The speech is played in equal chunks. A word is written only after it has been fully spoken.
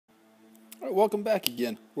Alright, welcome back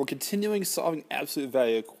again. We're continuing solving absolute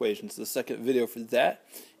value equations, the second video for that.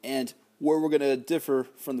 And where we're going to differ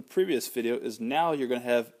from the previous video is now you're going to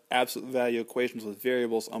have absolute value equations with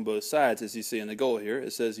variables on both sides, as you see in the goal here.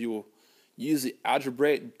 It says you will use the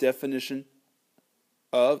algebraic definition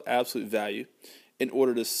of absolute value in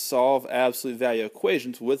order to solve absolute value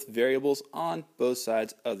equations with variables on both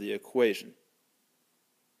sides of the equation.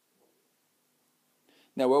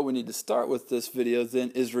 Now, what we need to start with this video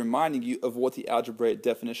then is reminding you of what the algebraic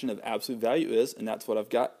definition of absolute value is, and that's what I've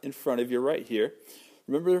got in front of you right here.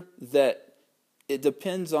 Remember that it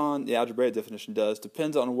depends on, the algebraic definition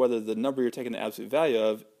depends on whether the number you're taking the absolute value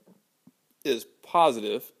of is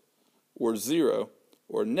positive or zero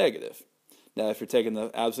or negative. Now, if you're taking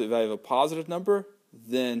the absolute value of a positive number,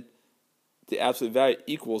 then the absolute value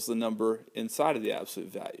equals the number inside of the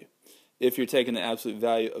absolute value. If you're taking the absolute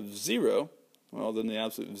value of zero, well, then the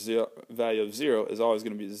absolute value of 0 is always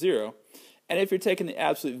going to be 0. And if you're taking the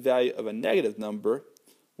absolute value of a negative number,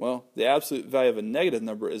 well, the absolute value of a negative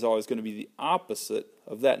number is always going to be the opposite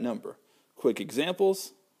of that number. Quick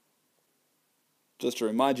examples, just to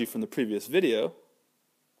remind you from the previous video,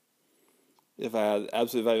 if I had the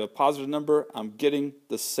absolute value of a positive number, I'm getting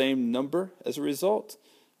the same number as a result.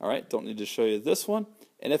 All right, don't need to show you this one.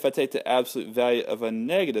 And if I take the absolute value of a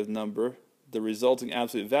negative number, the resulting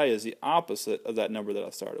absolute value is the opposite of that number that I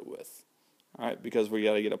started with. All right, because we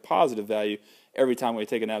got to get a positive value every time we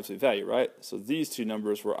take an absolute value, right? So these two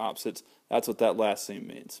numbers were opposites. That's what that last thing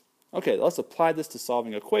means. Okay, let's apply this to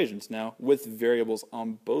solving equations now with variables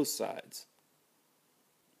on both sides.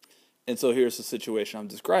 And so here's the situation I'm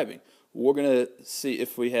describing. We're going to see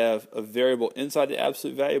if we have a variable inside the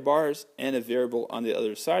absolute value bars and a variable on the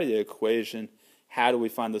other side of the equation. How do we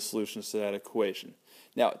find the solutions to that equation?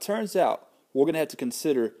 Now, it turns out we're going to have to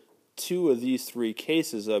consider two of these three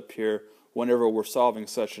cases up here whenever we're solving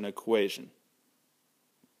such an equation.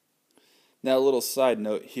 Now, a little side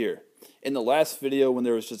note here. In the last video, when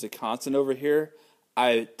there was just a constant over here,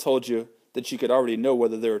 I told you that you could already know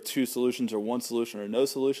whether there are two solutions or one solution or no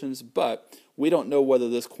solutions, but we don't know whether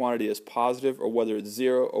this quantity is positive or whether it's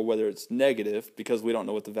 0 or whether it's negative because we don't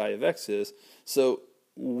know what the value of x is. So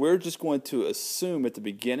we're just going to assume at the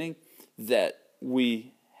beginning that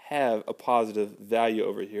we have a positive value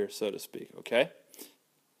over here, so to speak, okay?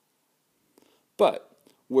 But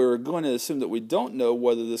we're going to assume that we don't know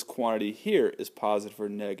whether this quantity here is positive or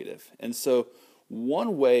negative. And so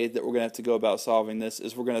one way that we're going to have to go about solving this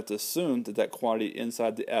is we're going to have to assume that that quantity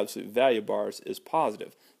inside the absolute value bars is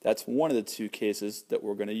positive. That's one of the two cases that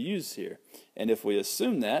we're going to use here. And if we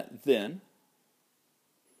assume that, then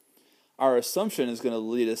our assumption is going to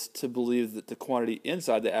lead us to believe that the quantity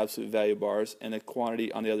inside the absolute value bars and the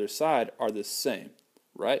quantity on the other side are the same,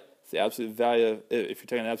 right? The absolute value, if you're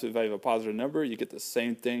taking the absolute value of a positive number, you get the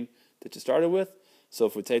same thing that you started with. So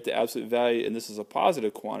if we take the absolute value and this is a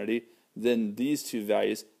positive quantity, then these two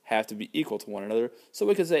values have to be equal to one another. So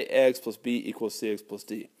we could say ax plus b equals cx plus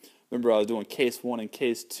d. Remember, I was doing case 1 and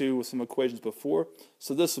case 2 with some equations before,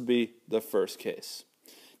 so this would be the first case.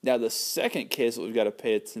 Now the second case that we've got to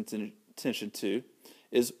pay attention to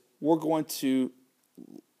is we're going to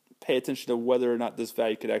pay attention to whether or not this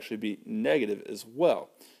value could actually be negative as well.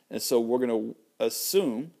 And so we're going to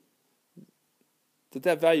assume that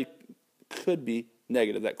that value could be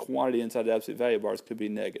negative, that quantity inside the absolute value bars could be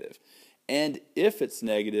negative. And if it's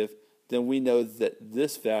negative, then we know that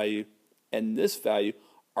this value and this value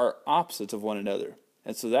are opposites of one another.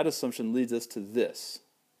 And so that assumption leads us to this,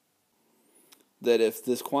 that if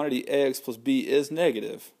this quantity ax plus b is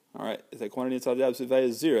negative, all right, if that quantity inside the absolute value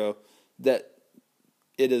is 0, that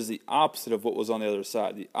it is the opposite of what was on the other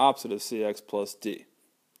side, the opposite of cx plus d.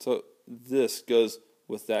 So this goes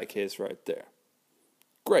with that case right there.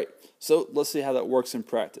 Great. So let's see how that works in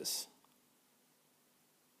practice.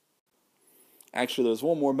 Actually, there's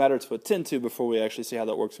one more matter to attend to before we actually see how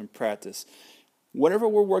that works in practice. Whenever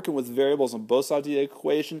we're working with variables on both sides of the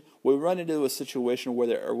equation, we run into a situation where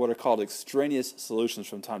there are what are called extraneous solutions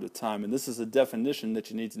from time to time. And this is a definition that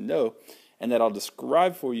you need to know and that I'll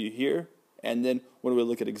describe for you here. And then when we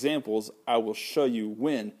look at examples, I will show you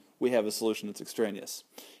when we have a solution that's extraneous.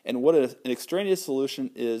 And what an extraneous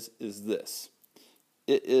solution is this.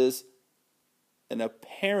 It is an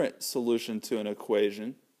apparent solution to an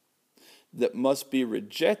equation that must be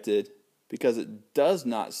rejected because it does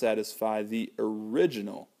not satisfy the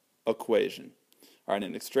original equation. All right,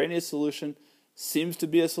 an extraneous solution seems to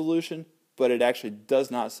be a solution, but it actually does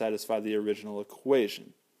not satisfy the original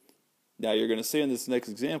equation. Now you're going to see in this next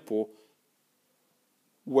example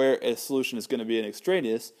where a solution is going to be an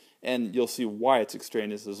extraneous, and you'll see why it's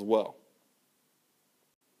extraneous as well.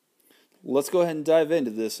 let's go ahead and dive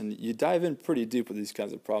into this, and you dive in pretty deep with these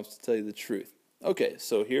kinds of problems, to tell you the truth. Okay,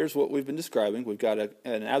 so here's what we've been describing. We've got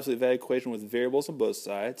an absolute value equation with variables on both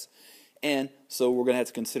sides, and so we're going to have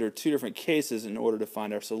to consider two different cases in order to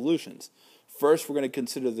find our solutions. First, we're going to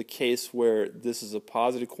consider the case where this is a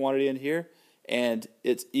positive quantity in here, and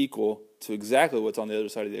it's equal to exactly what's on the other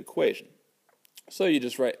side of the equation. So you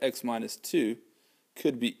just write x minus 2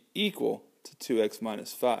 could be equal to 2x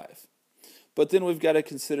minus 5. But then we've got to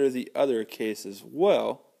consider the other case as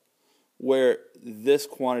well, where this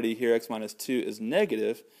quantity here, x minus 2, is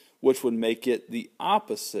negative, which would make it the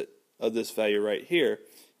opposite of this value right here.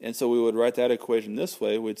 And so we would write that equation this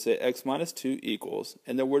way. We'd say x minus 2 equals,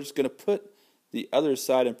 and then we're just going to put the other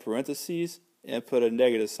side in parentheses and put a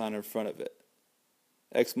negative sign in front of it.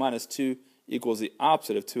 X minus 2 equals the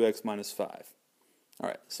opposite of 2x minus 5. All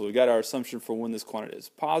right, so we got our assumption for when this quantity is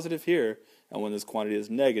positive here and when this quantity is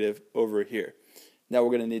negative over here. Now we're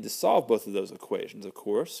going to need to solve both of those equations, of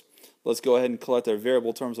course. Let's go ahead and collect our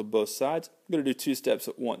variable terms on both sides. I'm going to do two steps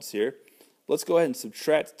at once here. Let's go ahead and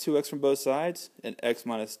subtract 2x from both sides, and x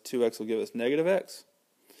minus 2x will give us negative x.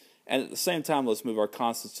 And at the same time, let's move our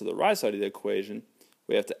constants to the right side of the equation.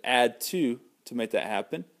 We have to add 2 to make that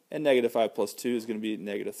happen, and negative 5 plus 2 is going to be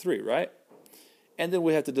negative 3, right? And then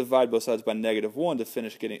we have to divide both sides by negative 1 to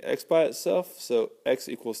finish getting x by itself, so x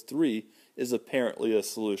equals 3 is apparently a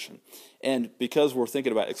solution. And because we're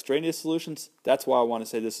thinking about extraneous solutions, that's why I want to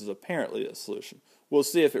say this is apparently a solution. We'll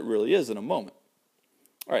see if it really is in a moment.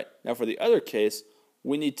 All right, now for the other case,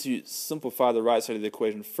 we need to simplify the right side of the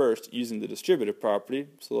equation first using the distributive property.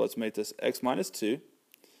 So let's make this x minus 2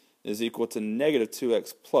 is equal to negative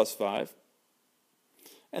 2x plus 5.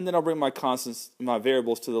 And then I'll bring my constants, my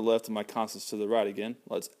variables to the left and my constants to the right again.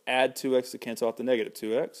 Let's add 2x to cancel out the negative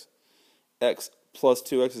 2x. X plus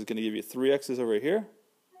 2x is going to give you 3x's over here.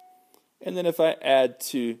 And then if I add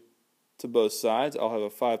 2 to both sides, I'll have a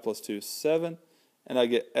 5 plus 2 is 7. And I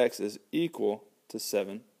get x is equal to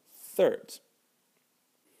 7/3.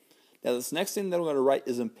 Now this next thing that I'm going to write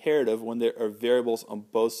is imperative when there are variables on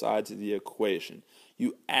both sides of the equation.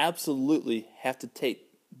 You absolutely have to take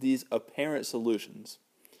these apparent solutions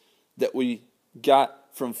that we got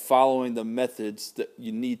from following the methods that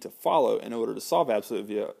you need to follow in order to solve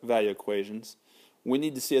absolute value equations. We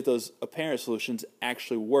need to see if those apparent solutions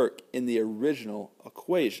actually work in the original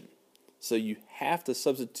equation. So you have to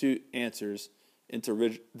substitute answers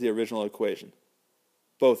into the original equation,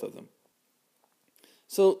 both of them.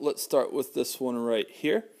 So let's start with this one right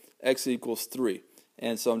here, x equals 3.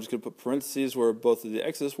 And so I'm just going to put parentheses where both of the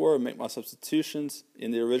x's were and make my substitutions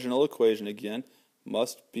in the original equation again.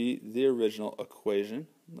 Must be the original equation.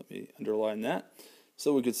 Let me underline that.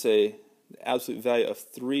 So we could say the absolute value of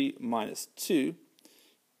 3 minus 2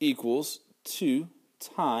 equals 2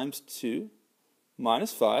 times 2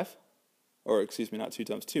 minus 5. Or excuse me, not 2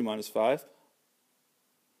 times 2 minus 5.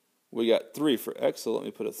 We got 3 for x, so let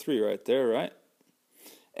me put a 3 right there, right?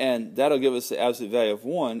 And that'll give us the absolute value of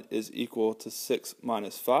 1 is equal to 6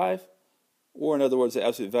 minus 5. Or in other words, the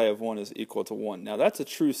absolute value of 1 is equal to 1. Now that's a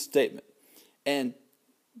true statement. And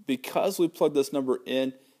because we plugged this number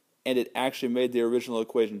in and it actually made the original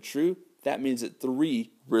equation true, that means that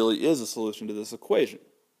 3 really is a solution to this equation,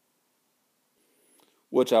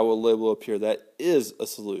 which I will label up here. That is a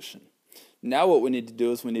solution. Now what we need to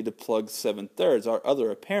do is we need to plug 7/3, our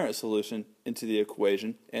other apparent solution, into the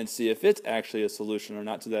equation and see if it's actually a solution or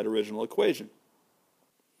not to that original equation.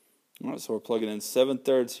 All right, so we're plugging in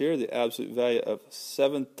 7/3 here. The absolute value of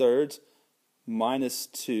 7/3 minus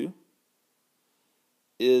 2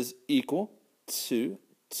 is equal to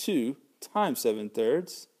 2 times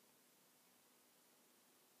 7/3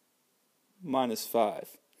 minus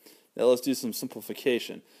 5. Now let's do some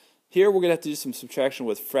simplification. Here we're going to have to do some subtraction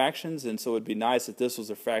with fractions, and so it would be nice if this was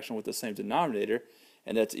a fraction with the same denominator,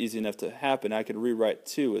 and that's easy enough to happen. I could rewrite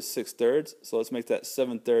 2 as 6/3, so let's make that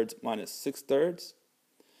 7/3 minus 6/3.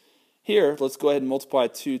 Here, let's go ahead and multiply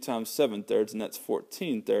 2 times 7/3, and that's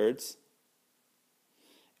 14/3.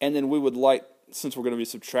 And then we would like, since we're going to be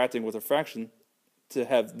subtracting with a fraction, to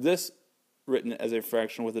have this written as a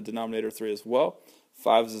fraction with a denominator 3 as well.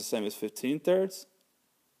 5 is the same as 15/3.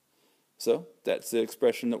 So that's the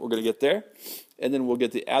expression that we're going to get there. And then we'll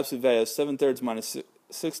get the absolute value of 7/3 minus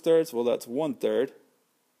 6/3. Well, that's 1/3.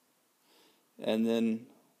 And then,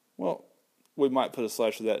 well, we might put a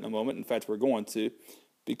slash to that in a moment. In fact, we're going to.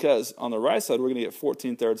 Because on the right side, we're going to get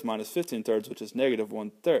 14/3 minus 15/3, which is negative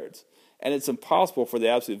 1/3. And it's impossible for the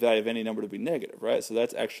absolute value of any number to be negative, right? So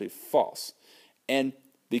that's actually false. And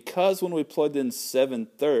because when we plugged in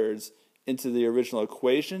 7/3 into the original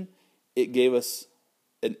equation, it gave us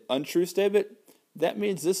an untrue statement, that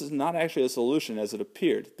means this is not actually a solution as it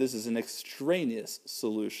appeared. This is an extraneous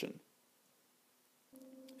solution.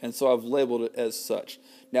 And so I've labeled it as such.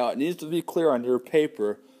 Now it needs to be clear on your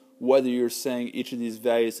paper whether you're saying each of these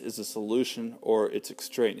values is a solution or it's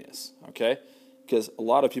extraneous, okay? Because a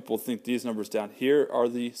lot of people think these numbers down here are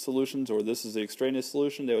the solutions, or this is the extraneous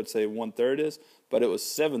solution. They would say 1/3 is, but it was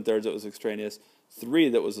 7/3 that was extraneous, 3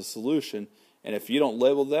 that was a solution. And if you don't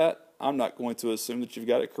label that, I'm not going to assume that you've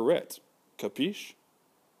got it correct. Capiche?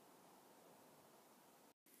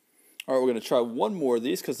 All right, we're going to try one more of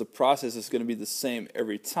these because the process is going to be the same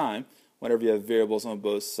every time whenever you have variables on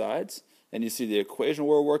both sides. And you see the equation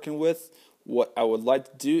we're working with. What I would like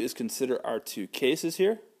to do is consider our two cases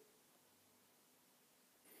here.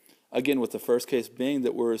 Again, with the first case being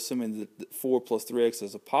that we're assuming that 4 plus 3x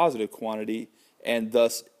is a positive quantity, and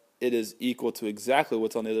thus it is equal to exactly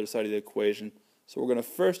what's on the other side of the equation. So we're going to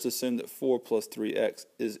first assume that 4 plus 3x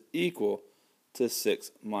is equal to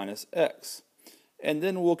 6 minus x. And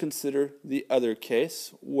then we'll consider the other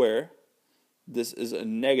case where this is a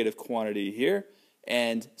negative quantity here,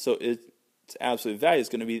 and so its absolute value is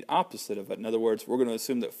going to be the opposite of it. In other words, we're going to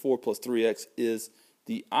assume that 4 plus 3x is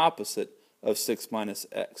the opposite of 6 minus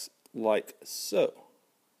x, like so.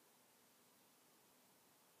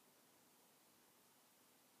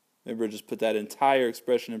 Remember, just put that entire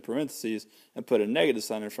expression in parentheses and put a negative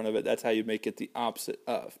sign in front of it. That's how you make it the opposite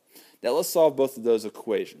of. Now let's solve both of those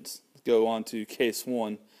equations. Let's go on to case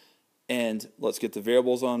 1, and let's get the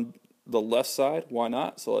variables on the left side. Why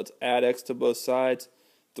not? So let's add x to both sides.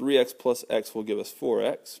 3x plus x will give us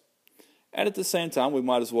 4x. And at the same time, we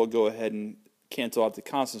might as well go ahead and cancel out the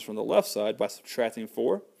constants from the left side by subtracting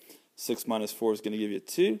 4. 6 minus 4 is going to give you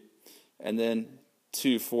 2. And then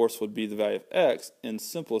 2/4 would be the value of x. In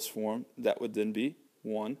simplest form, that would then be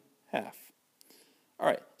 1/2. All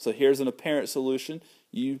right, so here's an apparent solution.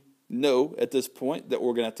 You know at this point that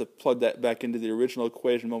we're going to have to plug that back into the original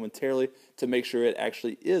equation momentarily to make sure it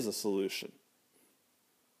actually is a solution.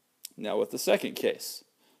 Now with the second case,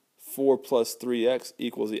 4 plus 3x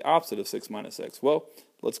equals the opposite of 6 minus x. Well,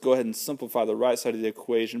 let's go ahead and simplify the right side of the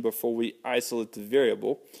equation before we isolate the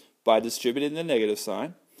variable by distributing the negative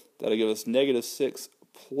sign. That'll give us negative 6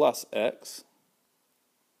 plus x.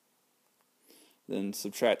 Then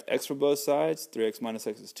subtract x from both sides. 3x minus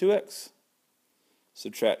x is 2x.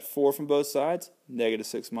 Subtract 4 from both sides. Negative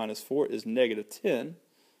 6 minus 4 is negative 10.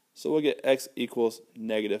 So we'll get x equals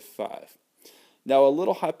negative 5. Now a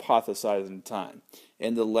little hypothesizing time.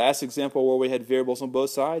 In the last example where we had variables on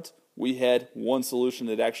both sides, we had one solution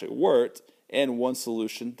that actually worked and one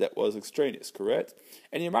solution that was extraneous, correct?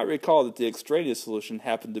 And you might recall that the extraneous solution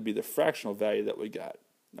happened to be the fractional value that we got.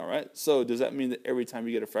 All right, so does that mean that every time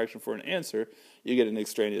you get a fraction for an answer, you get an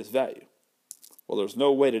extraneous value? Well, there's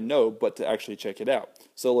no way to know but to actually check it out.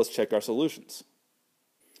 So let's check our solutions.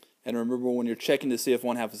 And remember, when you're checking to see if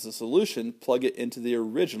 1/2 is a solution, plug it into the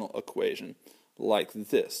original equation like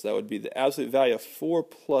this. That would be the absolute value of 4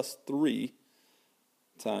 plus 3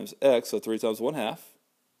 times x, so 3 times 1/2,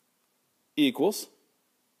 equals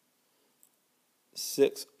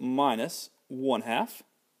 6 minus 1/2.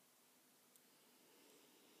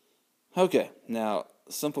 Okay, now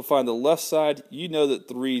simplifying the left side, you know that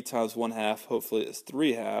 3 times 1/2 hopefully is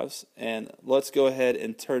 3/2, and let's go ahead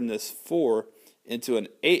and turn this 4 into an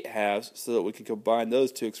 8/2 so that we can combine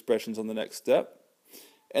those two expressions on the next step.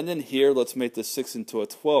 And then here, let's make the 6 into a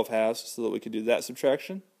 12/2 so that we can do that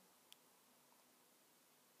subtraction.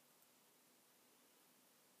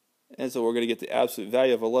 And so we're going to get the absolute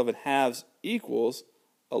value of 11/2 equals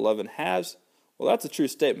 11/2. Well, that's a true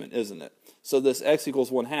statement, isn't it? So this x equals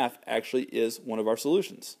 1/2 actually is one of our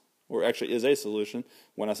solutions, or actually is a solution.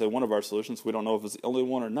 When I say one of our solutions, we don't know if it's the only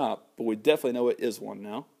one or not, but we definitely know it is one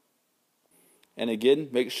now. And again,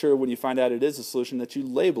 make sure when you find out it is a solution that you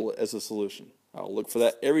label it as a solution. I'll look for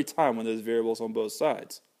that every time when there's variables on both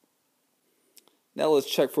sides. Now let's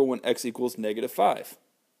check for when x equals negative 5.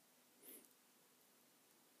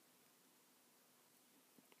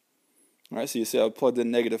 All right, so you see I plugged in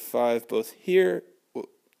negative 5 both here,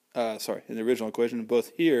 in the original equation,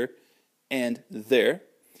 both here and there.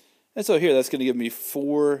 And so here, that's going to give me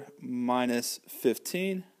 4 minus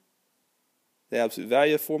 15, the absolute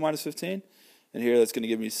value of 4 minus 15. And here, that's going to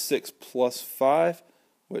give me 6 plus 5,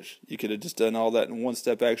 which you could have just done all that in one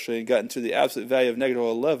step actually and gotten to the absolute value of negative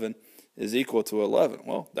 11 is equal to 11.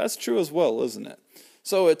 Well, that's true as well, isn't it?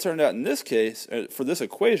 So it turned out in this case, for this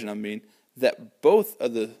equation, I mean, that both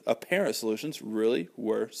of the apparent solutions really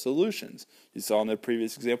were solutions. You saw in the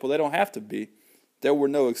previous example, they don't have to be. There were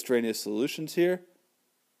no extraneous solutions here.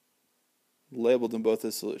 Labeled them both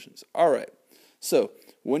as solutions. All right, so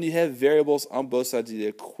when you have variables on both sides of the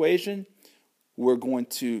equation, we're going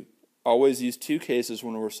to always use two cases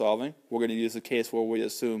when we're solving. We're going to use a case where we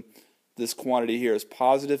assume this quantity here is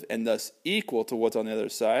positive and thus equal to what's on the other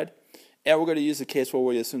side. And we're going to use a case where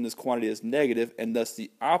we assume this quantity is negative and thus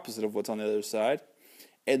the opposite of what's on the other side.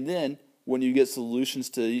 And then when you get solutions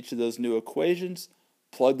to each of those new equations,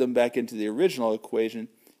 plug them back into the original equation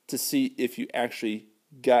to see if you actually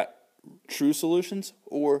got true solutions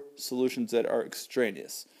or solutions that are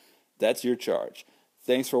extraneous. That's your charge.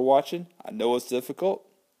 Thanks for watching. I know it's difficult.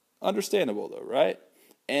 Understandable though, right?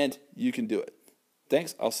 And you can do it.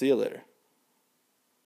 Thanks. I'll see you later.